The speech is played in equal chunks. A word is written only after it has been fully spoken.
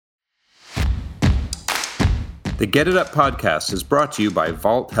The Get It Up podcast is brought to you by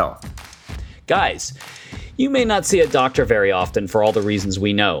Vault Health. Guys, you may not see a doctor very often for all the reasons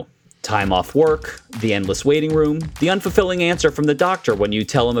we know. Time off work, the endless waiting room, the unfulfilling answer from the doctor when you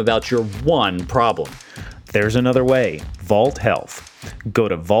tell him about your one problem. There's another way. Vault Health. Go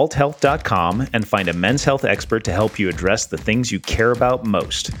to vaulthealth.com and find a men's health expert to help you address the things you care about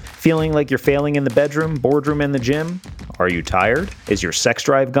most. Feeling like you're failing in the bedroom, boardroom, and the gym? Are you tired? Is your sex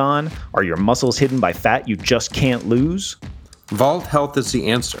drive gone? Are your muscles hidden by fat you just can't lose? Vault Health is the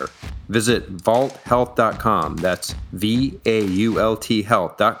answer. Visit vaulthealth.com. That's VAULT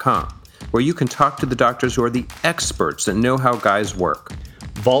health.com, where you can talk to the doctors who are the experts that know how guys work.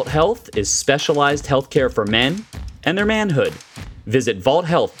 Vault Health is specialized healthcare for men and their manhood. Visit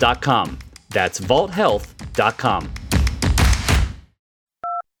vaulthealth.com. That's vaulthealth.com.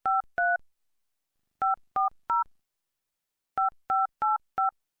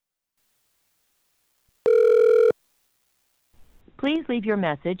 Please leave your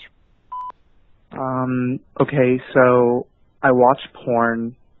message. Okay, so I watch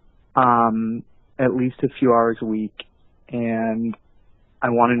porn at least a few hours a week, and I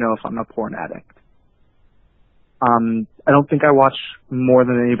want to know if I'm a porn addict. I don't think I watch more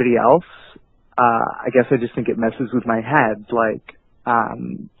than anybody else. I guess I just think it messes with my head. Like,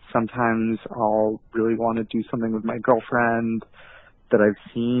 sometimes I'll really want to do something with my girlfriend that I've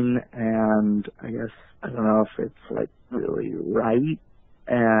seen, and I guess I don't know if it's like really right,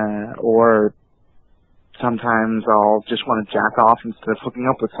 or sometimes I'll just want to jack off instead of hooking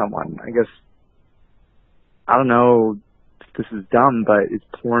up with someone. I guess, I don't know if this is dumb, but is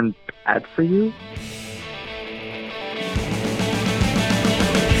porn bad for you?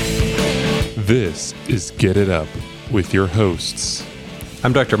 This is Get It Up with your hosts.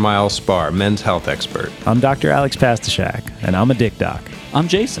 I'm Dr. Myles Spar, men's health expert. I'm Dr. Alex Pastashak, and I'm a dick doc. I'm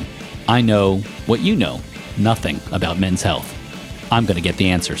Jason. I know what you know. Nothing about men's health. I'm going to get the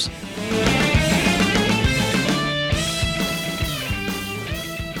answers.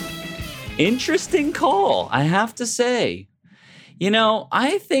 Interesting call, I have to say. You know,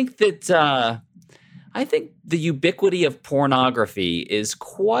 I think the ubiquity of pornography is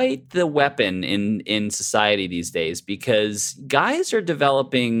quite the weapon in society these days, because guys are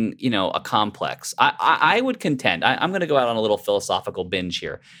developing, a complex. I would contend, I'm going to go out on a little philosophical binge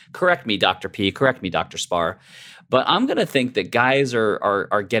here. Correct me, Dr. P. Correct me, Dr. Spar. But I'm going to think that guys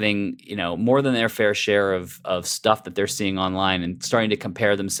are getting, more than their fair share of stuff that they're seeing online and starting to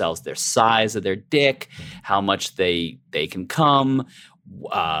compare themselves, their size of their dick, how much they can come,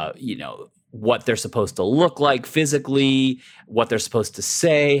 what they're supposed to look like physically, what they're supposed to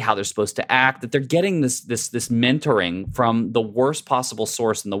say, how they're supposed to act, that they're getting this mentoring from the worst possible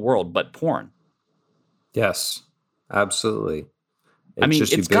source in the world, but porn. Yes, absolutely.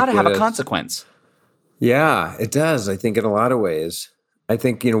 It's got to have a consequence. Yeah, it does. I think in a lot of ways. I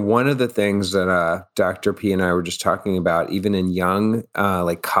think, one of the things that Dr. P and I were just talking about, even in young,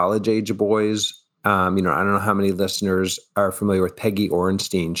 like college age boys, I don't know how many listeners are familiar with Peggy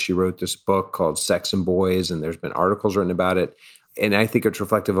Orenstein. She wrote this book called Sex and Boys, and there's been articles written about it. And I think it's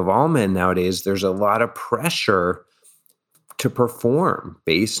reflective of all men nowadays. There's a lot of pressure to perform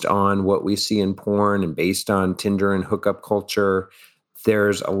based on what we see in porn and based on Tinder and hookup culture.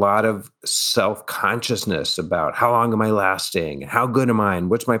 There's a lot of self-consciousness about how long am I lasting? How good am I? And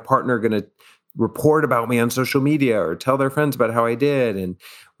what's my partner going to report about me on social media or tell their friends about how I did? And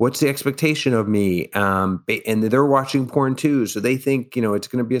what's the expectation of me? And they're watching porn too. So they think, it's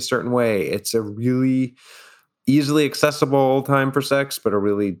going to be a certain way. It's a really easily accessible time for sex, but a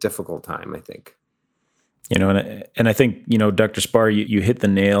really difficult time, I think. And I think, Dr. Spar, you hit the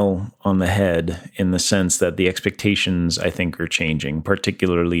nail on the head in the sense that the expectations, I think, are changing,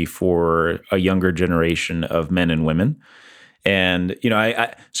 particularly for a younger generation of men and women. And,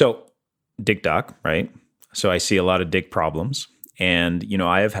 so dick doc, right? So I see a lot of dick problems. And,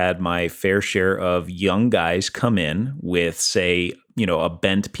 I have had my fair share of young guys come in with, say, a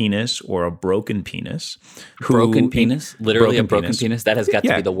bent penis or a broken penis. Broken penis? Literally a broken penis? That has got to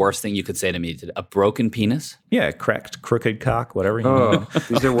Yeah. be the worst thing you could say to me. A broken penis? Yeah, cracked, crooked cock, whatever. You know.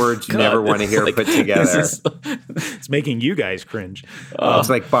 These are words you never want to hear put together. It's making you guys cringe. It's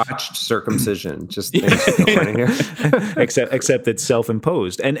like botched circumcision. Just things you don't want to hear. except it's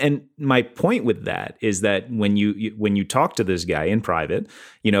self-imposed. And my point with that is that when you talk to this guy in private,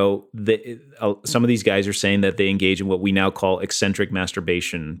 some of these guys are saying that they engage in what we now call eccentric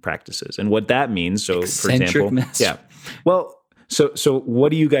masturbation practices. And what that means, so Eccentric for example, masturbation. yeah. Well, so what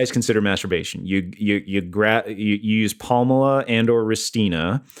do you guys consider masturbation? You use Palmala and or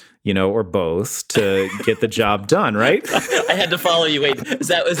Ristina, or both to get the job done, right? I had to follow you. Wait, is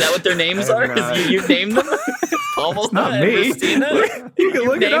that what their names are? You named them? Pamela not and me. Ristina? You can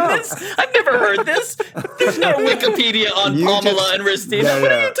look it up. This? I've never heard this. There's no Wikipedia on Pamela and Ristina.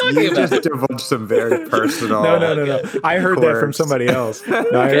 What are you talking you about? just divulged some very personal. No. I heard that from somebody else. No,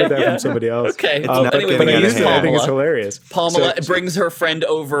 I heard that from somebody else. Okay. not Anyway, getting we out of use hand. I think it's Pamela. hilarious. Pamela brings her friend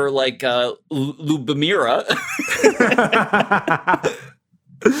over like Lubamira.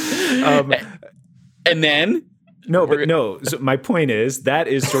 And then No. So my point is that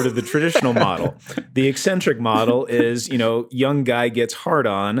is sort of the traditional model. The eccentric model is, young guy gets hard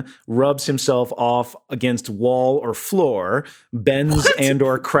on, rubs himself off against wall or floor, bends and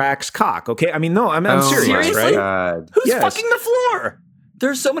or cracks cock. Okay, I mean, no, I'm serious, Seriously? right? God. who's Yes. fucking the floor?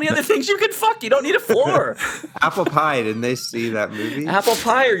 There's so many other things you can fuck. You don't need a floor. Apple Pie, didn't they see that movie? Apple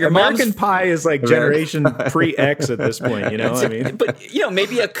pie or your American mom's. Pie is like generation pre-X at this point. You know what I mean? But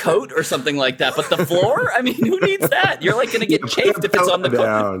maybe a coat or something like that. But the floor, I mean, who needs that? You're like going to get chafed if it's on the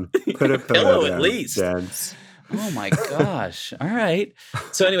down. Put a pillow down, at least. gents. Oh my gosh! All right.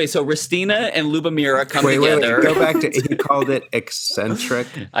 So anyway, Ristina and Lubamira come Wait, together. go back to, he called it eccentric.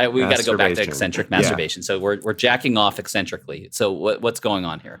 We got to go back to masturbation. eccentric Yeah. masturbation. So we're jacking off eccentrically. So what's going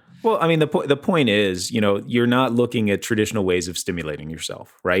on here? Well, I mean, the point is, you're not looking at traditional ways of stimulating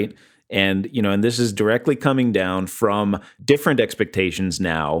yourself, right? And, and this is directly coming down from different expectations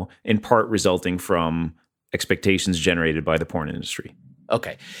now, in part resulting from expectations generated by the porn industry.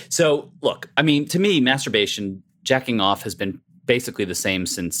 Okay. So look, I mean, to me, masturbation, jacking off has been basically the same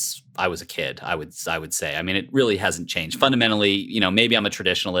since I was a kid, I would say. I mean, it really hasn't changed. Fundamentally, maybe I'm a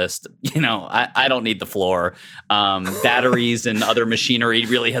traditionalist. I don't need the floor. Batteries and other machinery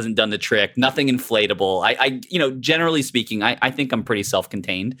really hasn't done the trick. Nothing inflatable. I generally speaking, I think I'm pretty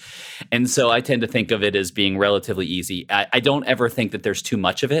self-contained. And so I tend to think of it as being relatively easy. I don't ever think that there's too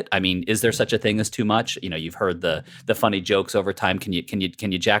much of it. I mean, is there such a thing as too much? You've heard the funny jokes over time. Can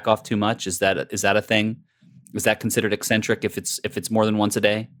you jack off too much? Is that a thing? Is that considered eccentric if it's more than once a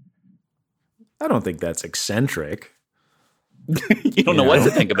day? I don't think that's eccentric. You don't know what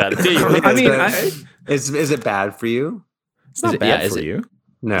to think about it, do you? I mean, is it bad for you? it's not bad for you.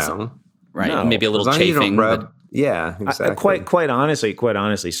 No. Right. No. Maybe a little As long as you don't chafing. rub- yeah, exactly. Quite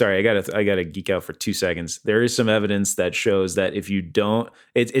honestly, sorry, I gotta geek out for 2 seconds. There is some evidence that shows that if you don't,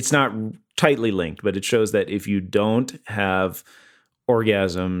 it's not tightly linked, but it shows that if you don't have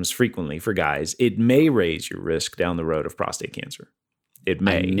orgasms frequently for guys, it may raise your risk down the road of prostate cancer. It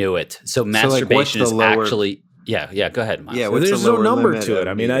may. I knew it. So what's masturbation the is lower- actually yeah. Go ahead, Miles. Yeah, what's There's the no lower number limit to it. of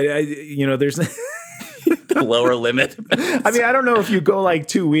I mean, the- there's. The lower limit. I mean, I don't know if you go like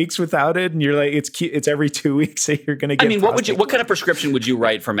 2 weeks without it, and you're like, it's every 2 weeks that you're going to get. I mean, what prostate kind of prescription would you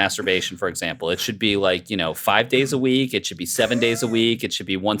write for masturbation, for example? It should be like, 5 days a week. It should be 7 days a week. It should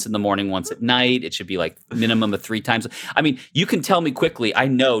be once in the morning, once at night. It should be like minimum of 3 times. I mean, you can tell me quickly. I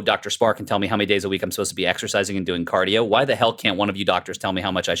know Dr. Spar can tell me how many days a week I'm supposed to be exercising and doing cardio. Why the hell can't one of you doctors tell me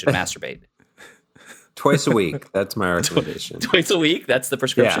how much I should masturbate? Twice a week. That's my recommendation. Twice a week? That's the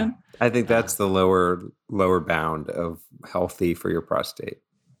prescription? Yeah, I think that's the lower bound of healthy for your prostate.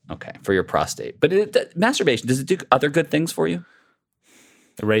 Okay, for your prostate. But masturbation, does it do other good things for you?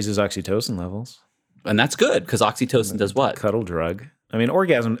 It raises oxytocin levels. And that's good because oxytocin does what? Cuddle drug. I mean,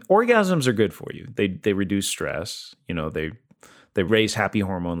 orgasms are good for you. They reduce stress. They raise happy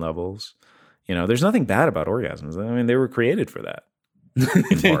hormone levels. There's nothing bad about orgasms. I mean, they were created for that.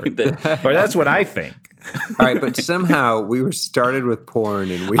 In part. Or that's what I think. All right, but somehow we were started with porn,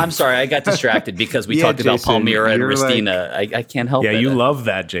 and I'm sorry, I got distracted because we Yeah, talked about Jason, Palmyra and you're Ristina. I can't help it. Yeah, you love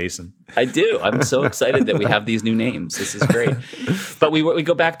that, Jason. I do. I'm so excited that we have these new names. This is great. But we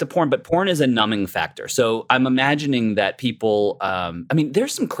go back to porn, but porn is a numbing factor. So I'm imagining that people,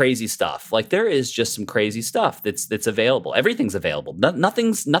 there's some crazy stuff. Like there is just some crazy stuff that's available. Everything's available.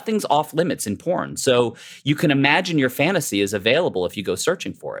 Nothing's off limits in porn. So you can imagine your fantasy is available if you go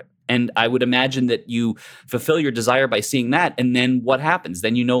searching for it. And I would imagine that you fulfill your desire by seeing that. And then what happens?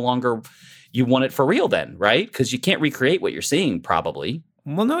 Then you no longer, you want it for real then, right? Because you can't recreate what you're seeing probably.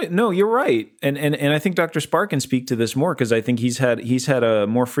 Well, no, you're right, and I think Dr. Spark can speak to this more because I think he's had a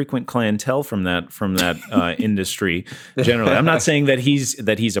more frequent clientele from that industry generally. I'm not saying that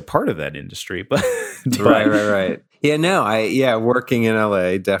he's a part of that industry, but right. Yeah, working in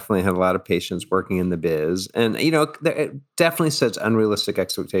LA, definitely had a lot of patients working in the biz, and it definitely sets unrealistic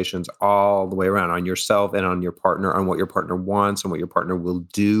expectations all the way around on yourself and on your partner, on what your partner wants and what your partner will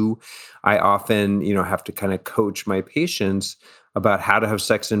do. I often, have to kind of coach my patients about how to have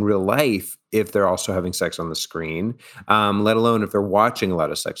sex in real life if they're also having sex on the screen, let alone if they're watching a lot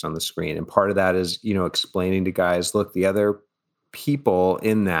of sex on the screen. And part of that is, explaining to guys, look, the other people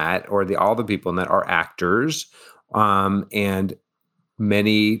in that, or all the people in that are actors. And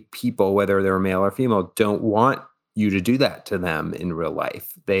many people, whether they're male or female, don't want you to do that to them in real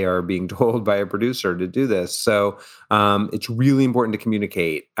life. They are being told by a producer to do this. So it's really important to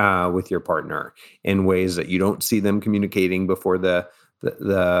communicate with your partner in ways that you don't see them communicating before the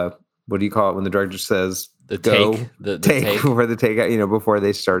what do you call it when the director says The go take, the take take. before the take, before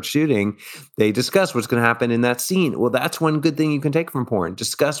they start shooting, they discuss what's going to happen in that scene. Well, that's one good thing you can take from porn.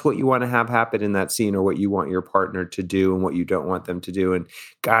 Discuss what you want to have happen in that scene or what you want your partner to do and what you don't want them to do. And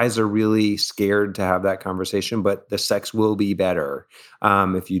guys are really scared to have that conversation, but the sex will be better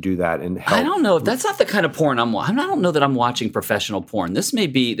if you do that and help. I don't know if that's not the kind of porn I don't know that I'm watching professional porn. This may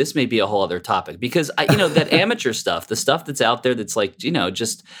be a whole other topic because that amateur stuff, the stuff that's out there that's like,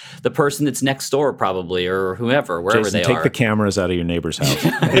 just the person that's next door probably or whoever, wherever Jason, they take are. the cameras out of your neighbor's house.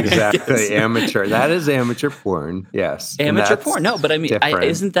 Exactly. Amateur. That is amateur porn. Yes. Amateur porn. No, but I mean,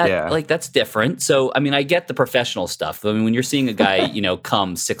 isn't that like that's different? So, I mean, I get the professional stuff. I mean, when you're seeing a guy,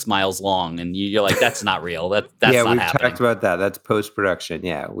 come 6 miles long and you're like, that's not real. That's not happening. Yeah, we've talked about that. That's post-production.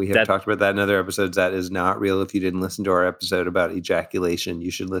 Yeah, we have talked about that in other episodes. That is not real. If you didn't listen to our episode about ejaculation,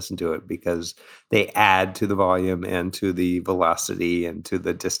 you should listen to it because they add to the volume and to the velocity and to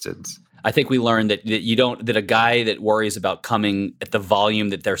the distance. I think we learned that that a guy that worries about coming at the volume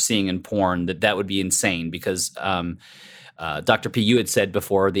that they're seeing in porn, that would be insane because Dr. P, you had said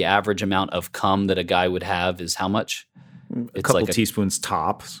before the average amount of cum that a guy would have is how much? A couple teaspoons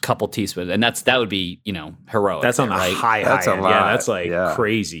tops. Couple teaspoons. And that would be, heroic. That's on the right? high. That's a lot. Yeah, that's like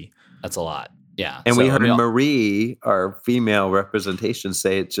crazy. That's a lot. Yeah. And we heard Marie, our female representation,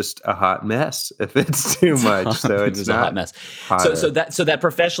 say it's just a hot mess if it's too much. So it's not a hot mess. So that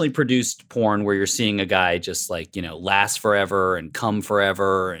professionally produced porn where you're seeing a guy just like, last forever and come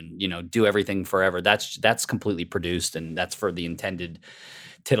forever and, do everything forever. That's completely produced and that's for the intended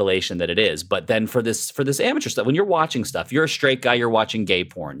titillation that it is. But then for this amateur stuff, when you're watching stuff, you're a straight guy, you're watching gay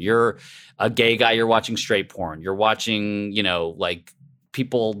porn. You're a gay guy, you're watching straight porn. You're watching, like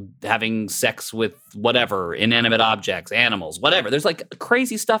people having sex with whatever, inanimate objects, animals, whatever. There's like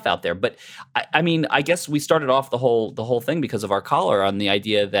crazy stuff out there. But I mean, I guess we started off the whole thing because of our caller on the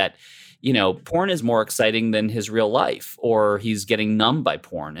idea that, porn is more exciting than his real life or he's getting numb by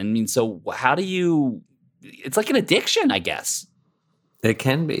porn. I mean, so how do you, it's like an addiction, I guess. It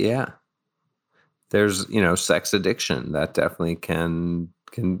can be, yeah. There's, sex addiction that definitely can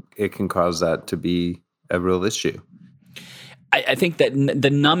cause that to be a real issue. I think that the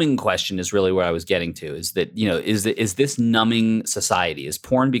numbing question is really where I was getting to is that, is this numbing society? Is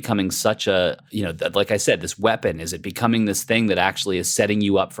porn becoming such a, like I said, this weapon? Is it becoming this thing that actually is setting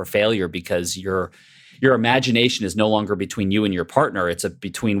you up for failure because your imagination is no longer between you and your partner. It's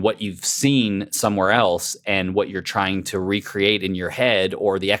between what you've seen somewhere else and what you're trying to recreate in your head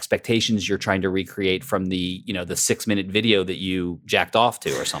or the expectations you're trying to recreate from the 6-minute video that you jacked off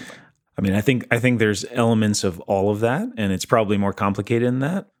to or something. I mean, I think there's elements of all of that, and it's probably more complicated than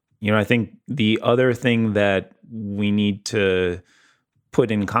that. I think the other thing that we need to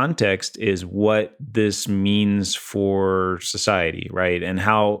put in context is what this means for society, right? And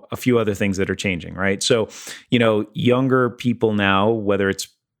how a few other things that are changing, right? So, younger people now, whether it's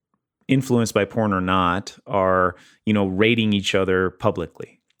influenced by porn or not, are, rating each other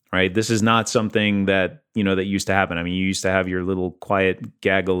publicly, right? This is not something that, that used to happen. I mean, you used to have your little quiet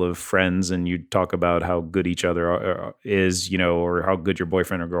gaggle of friends and you'd talk about how good each other is, or how good your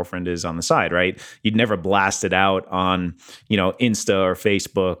boyfriend or girlfriend is on the side, right? You'd never blast it out on, Insta or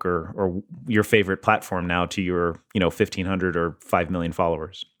Facebook or your favorite platform now to your, 1,500 or 5 million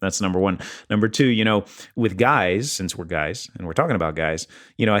followers. That's number one. Number two, with guys, since we're guys and we're talking about guys,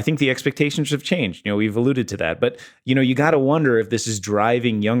 I think the expectations have changed. We've alluded to that, but, you got to wonder if this is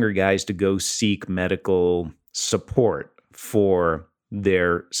driving younger guys to go seek medical support for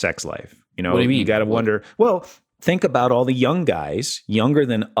their sex life. What do you mean? You got to wonder, well, think about all the young guys, younger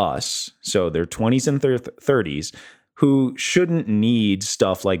than us, so their 20s and 30s, who shouldn't need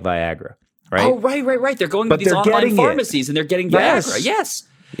stuff like Viagra, right? Oh, right. They're going to these online pharmacies and they're getting Viagra. Yes.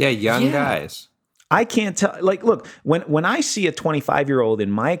 Yeah, young guys. I can't tell. Like, look, when I see a 25-year-old in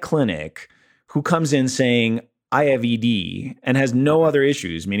my clinic who comes in saying, I have ED and has no other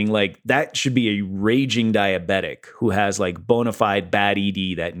issues, meaning like that should be a raging diabetic who has like bona fide bad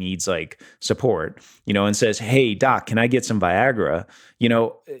ED that needs like support, and says, hey, doc, can I get some Viagra?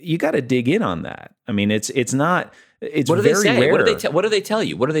 You got to dig in on that. I mean, it's not, it's what do very they say? rare. What do they tell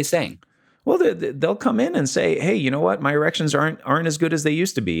you? What are they saying? Well, they'll come in and say, hey, you know what? My erections aren't as good as they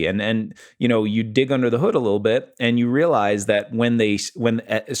used to be. And you dig under the hood a little bit and you realize that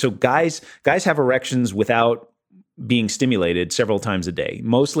so guys have erections without being stimulated several times a day,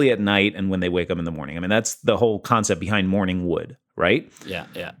 mostly at night and when they wake up in the morning. I mean, that's the whole concept behind morning wood, right? Yeah.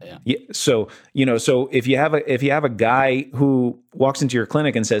 Yeah. So, so if you have a guy who walks into your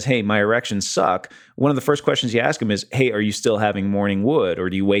clinic and says, "Hey, my erections suck," one of the first questions you ask him is, "Hey, are you still having morning wood, or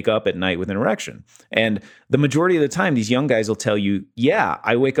do you wake up at night with an erection?" And the majority of the time, these young guys will tell you, "Yeah,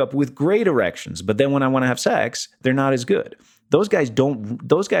 I wake up with great erections, but then when I want to have sex, they're not as good." Those guys don't.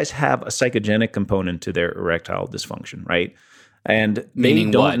 Those guys have a psychogenic component to their erectile dysfunction, right? And they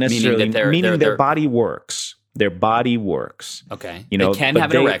Meaning don't what? necessarily Meaning their body works. Their body works. Okay. They can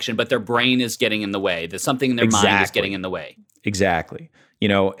have an erection, but their brain is getting in the way. There's something in their mind is getting in the way. Exactly.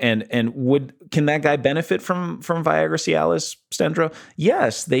 And can that guy benefit from Viagra, Cialis, Stendra?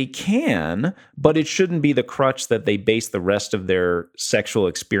 Yes, they can, but it shouldn't be the crutch that they base the rest of their sexual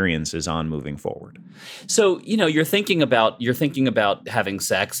experiences on moving forward. So, you're thinking about having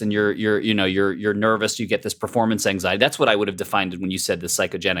sex, and you're nervous, you get this performance anxiety. That's what I would have defined when you said the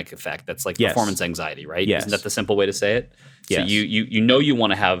psychogenic effect. That's like performance anxiety, right? Yes. Isn't that the simple way to say it? Yes. So you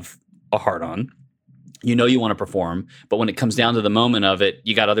want to have a hard on. You want to perform, but when it comes down to the moment of it,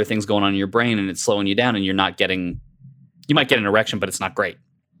 you got other things going on in your brain, and it's slowing you down, and you might get an erection, but it's not great.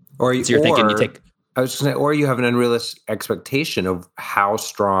 Or you have an unrealistic expectation of how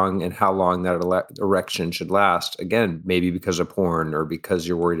strong and how long that erection should last. Again, maybe because of porn, or because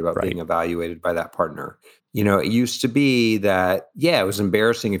you're worried about being evaluated by that partner. It used to be that, it was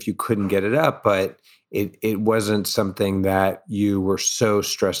embarrassing if you couldn't get it up, but it wasn't something that you were so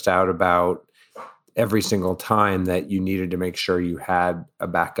stressed out about every single time that you needed to make sure you had a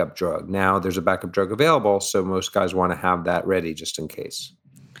backup drug. Now there's a backup drug available, so most guys want to have that ready just in case.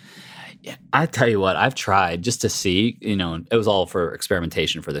 Yeah, I tell you what, I've tried just to see, it was all for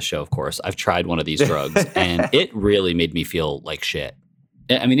experimentation for the show, of course. I've tried one of these drugs, and it really made me feel like shit.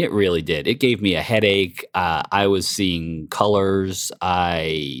 I mean, it really did. It gave me a headache. I was seeing colors.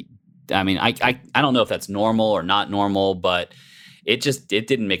 I don't know if that's normal or not normal, but it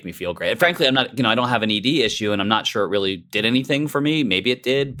didn't make me feel great. And frankly, I'm not, I don't have an ED issue, and I'm not sure it really did anything for me. Maybe it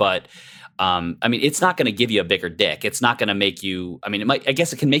did, but it's not going to give you a bigger dick. It's not going to make you, it might, I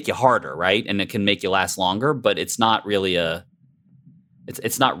guess it can make you harder, right? And it can make you last longer, but it's not really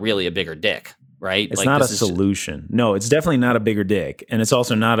it's not really a bigger dick, right? It's not a solution. No, it's definitely not a bigger dick. And it's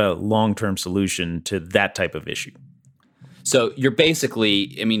also not a long-term solution to that type of issue. So you're basically,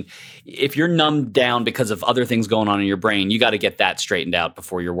 if you're numbed down because of other things going on in your brain, you got to get that straightened out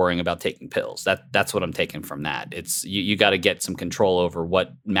before you're worrying about taking pills. That's what I'm taking from that. It's you got to get some control over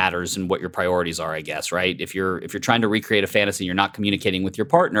what matters and what your priorities are, I guess, right? If you're trying to recreate a fantasy, you're not communicating with your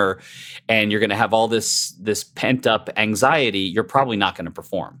partner, and you're going to have all this pent up anxiety, you're probably not going to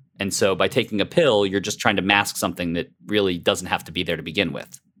perform. And so by taking a pill, you're just trying to mask something that really doesn't have to be there to begin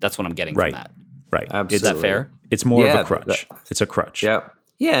with. That's what I'm getting from that. Right. Absolutely. Is that fair? It's more of a crutch. It's a crutch. Yeah.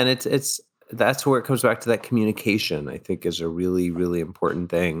 Yeah. And that's where it comes back to that communication, I think, is a really, really important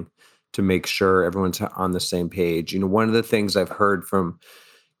thing to make sure everyone's on the same page. One of the things I've heard from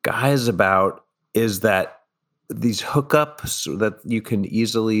guys about is that these hookups that you can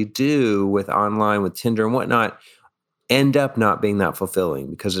easily do with online, with Tinder and whatnot, end up not being that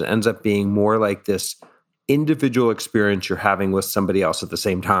fulfilling, because it ends up being more like this individual experience you're having with somebody else at the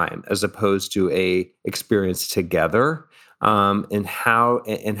same time, as opposed to a experience together, and how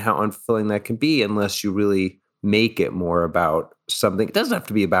unfulfilling that can be unless you really make it more about something. It doesn't have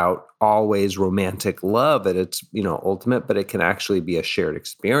to be about always romantic love at its ultimate, but it can actually be a shared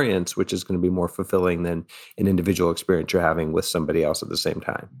experience, which is going to be more fulfilling than an individual experience you're having with somebody else at the same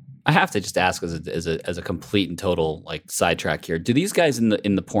time. I have to just ask, as a complete and total sidetrack here, do these guys in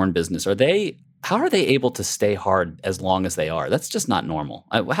the porn business, how are they able to stay hard as long as they are? That's just not normal.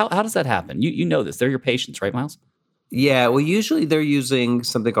 How does that happen? You know this. They're your patients, right, Myles? Yeah, well, usually they're using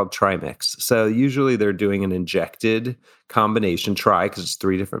something called Trimix. So usually they're doing an injected combination, because it's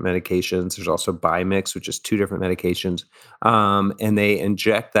 3 different medications. There's also Bimix, which is 2 different medications. And they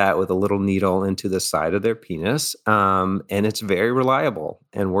inject that with a little needle into the side of their penis. And it's very reliable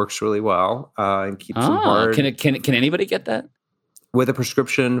and works really well, and keeps them hard. Can anybody get that? With a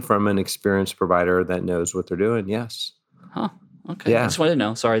prescription from an experienced provider that knows what they're doing, yes. Huh. Okay. Yeah. I just wanted to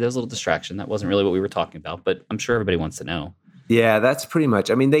know. Sorry, there's a little distraction. That wasn't really what we were talking about, but I'm sure everybody wants to know. Yeah, that's pretty much.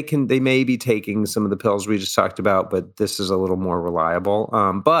 They may be taking some of the pills we just talked about, but this is a little more reliable.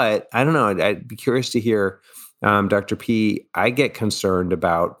 But I don't know. I'd be curious to hear, Dr. P, I get concerned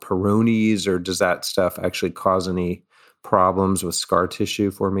about Peyronie's, or does that stuff actually cause any problems with scar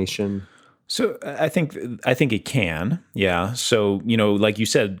tissue formation? So I think it can, yeah. So, like you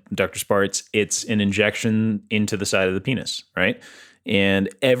said, Dr. Spar, it's an injection into the side of the penis, right? And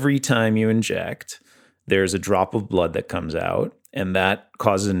every time you inject, there's a drop of blood that comes out, And that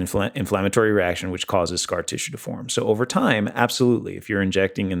causes an inflammatory reaction, which causes scar tissue to form. So over time, absolutely, if you're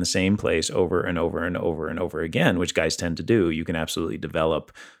injecting in the same place over and over and over and over again, which guys tend to do, you can absolutely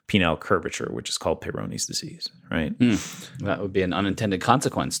develop penile curvature, which is called Peyronie's disease, right? That would be an unintended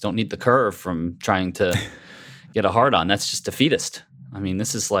consequence. Don't need the curve from trying to get a hard on. That's just defeatist. I mean,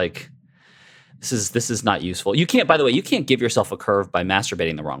 this is not useful. You can't, by the way, you can't give yourself a curve by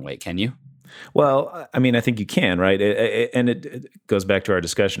masturbating the wrong way, can you? Well, I mean, I think you can, right? And it goes back to our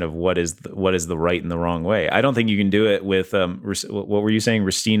discussion of what is the right and the wrong way. I don't think you can do it with what were you saying,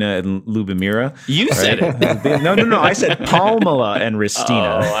 Ristina and Lubomira? You said it. No. I said Palmela and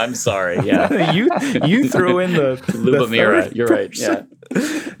Ristina. Oh, I'm sorry. Yeah, you threw in the Lubomira. You're right. Yeah.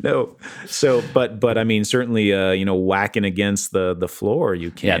 No. So, but I mean, certainly, whacking against the floor,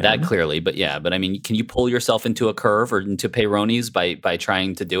 you can. Yeah, that clearly. But I mean, can you pull yourself into a curve or into Peyronie's by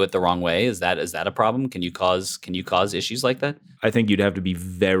trying to do it the wrong way? Is that a problem? Can you cause issues like that? I think you'd have to be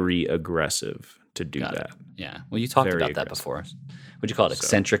very aggressive to do that. Yeah. Well, you talked about that before. What'd you call it?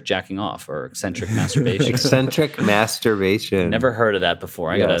 Eccentric jacking off or eccentric masturbation? Eccentric masturbation. Never heard of that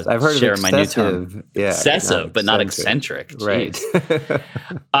before. I've heard share of my new term. Yeah, excessive, but not eccentric. Right.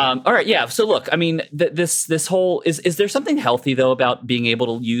 All right. Yeah. So look, I mean, this whole is there something healthy though about being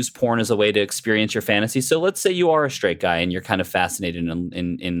able to use porn as a way to experience your fantasy? So let's say you are a straight guy and you're kind of fascinated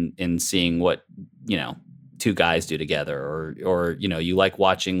in seeing what two guys do together, or you like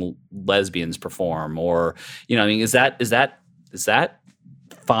watching lesbians perform, or I mean, is that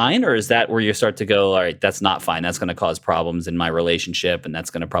fine, or is that where you start to go, all right, that's not fine, that's going to cause problems in my relationship, and that's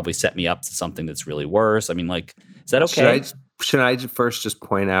going to probably set me up to something that's really worse? I mean, like, is that okay? Should I first just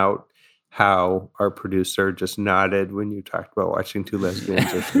point out how our producer just nodded when you talked about watching two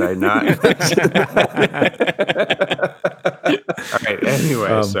lesbians, or should I not? All right.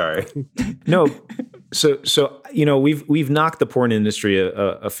 Anyway, sorry. No. So we've knocked the porn industry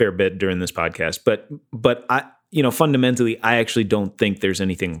a fair bit during this podcast, but I fundamentally I actually don't think there's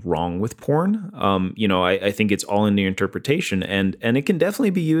anything wrong with porn. I think it's all in the interpretation, and it can definitely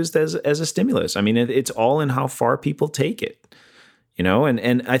be used as a stimulus. I mean, it's all in how far people take it.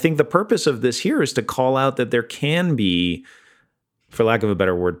 And I think the purpose of this here is to call out that there can be, for lack of a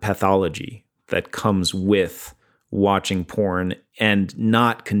better word, pathology that comes with watching porn and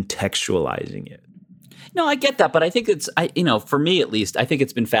not contextualizing it. No, I get that, but I think for me at least, I think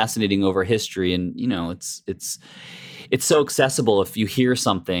it's been fascinating over history, and it's so accessible. If you hear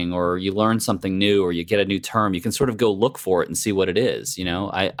something or you learn something new or you get a new term, you can sort of go look for it and see what it is.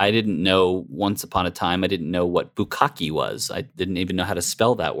 I didn't know, once upon a time, I didn't know what bukkake was. I didn't even know how to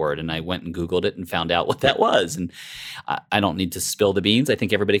spell that word, and I went and Googled it and found out what that was. And I don't need to spill the beans. I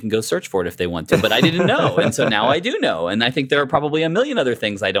think everybody can go search for it if they want to, but I didn't know. And so now I do know. And I think there are probably a million other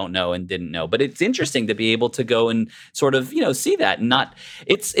things I don't know and didn't know, but it's interesting to be able to go and sort of, see that, and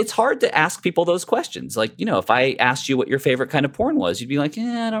it's hard to ask people those questions. Like, if I asked you what your favorite kind of porn was, you'd be like,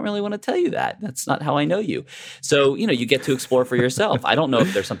 I don't really want to tell you that. That's not how I know you. So, you get to explore for yourself. I don't know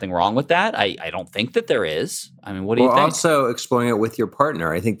if there's something wrong with that. I don't think that there is. I mean, what do you think? Also exploring it with your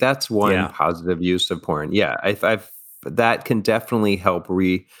partner. I think that's one positive use of porn. Yeah. That can definitely help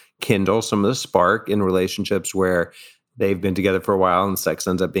rekindle some of the spark in relationships where they've been together for a while and sex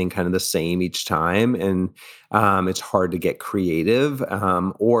ends up being kind of the same each time. And it's hard to get creative,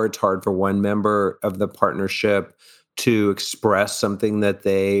 or it's hard for one member of the partnership to express something that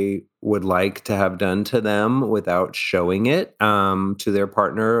they would like to have done to them without showing it to their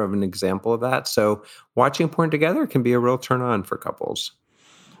partner, of an example of that. So watching porn together can be a real turn on for couples.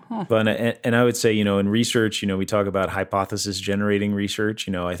 But and I would say, in research, we talk about hypothesis generating research.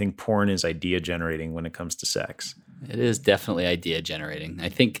 I think porn is idea generating when it comes to sex. It is definitely idea generating. I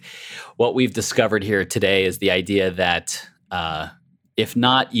think what we've discovered here today is the idea that if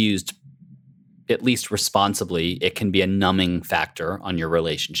not used at least responsibly, it can be a numbing factor on your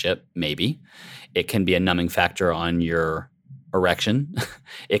relationship. Maybe it can be a numbing factor on your erection.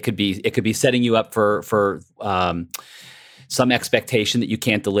 It could be setting you up for some expectation that you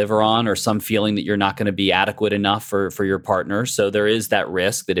can't deliver on, or some feeling that you're not going to be adequate enough for your partner. So there is that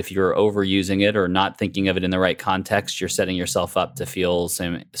risk that if you're overusing it or not thinking of it in the right context, you're setting yourself up to feel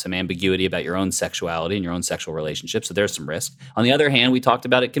some ambiguity about your own sexuality and your own sexual relationship. So there's some risk. On the other hand, we talked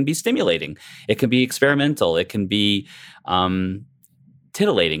about it can be stimulating. It can be experimental. It can be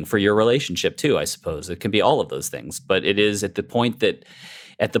titillating for your relationship too, I suppose. It can be all of those things. But it is at the point that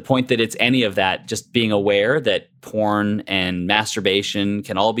at the point that it's any of that, just being aware that porn and masturbation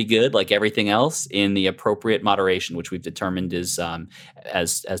can all be good, like everything else, in the appropriate moderation, which we've determined is,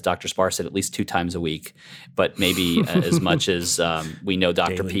 as Dr. Spar said, at least 2 times a week, but maybe as much as we know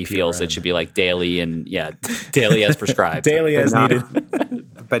Dr. P feels it should be like daily and daily as prescribed. Daily as needed.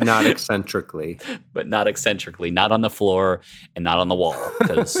 But not eccentrically. But not eccentrically, not on the floor and not on the wall,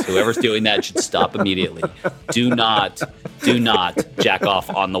 because whoever's doing that should stop immediately. Do not jack off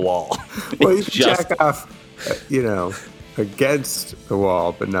on the wall. Well, you can jack off, against the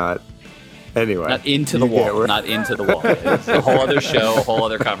wall, but not anyway. Not into the wall. Not into the wall. It's a whole other show, a whole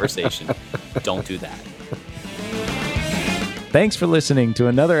other conversation. Don't do that. Thanks for listening to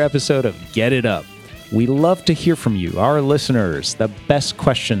another episode of Get It Up. We love to hear from you, our listeners. The best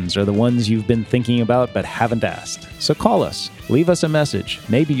questions are the ones you've been thinking about but haven't asked. So call us, leave us a message.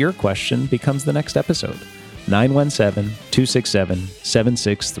 Maybe your question becomes the next episode.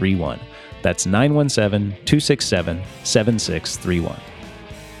 917-267-7631. That's 917-267-7631.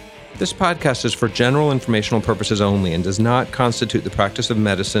 This podcast is for general informational purposes only and does not constitute the practice of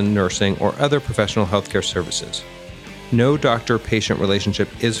medicine, nursing, or other professional healthcare services. No doctor-patient relationship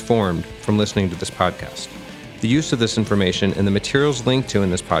is formed from listening to this podcast. The use of this information and the materials linked to in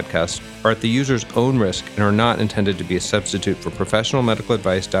this podcast are at the user's own risk and are not intended to be a substitute for professional medical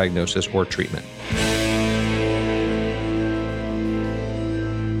advice, diagnosis, or treatment.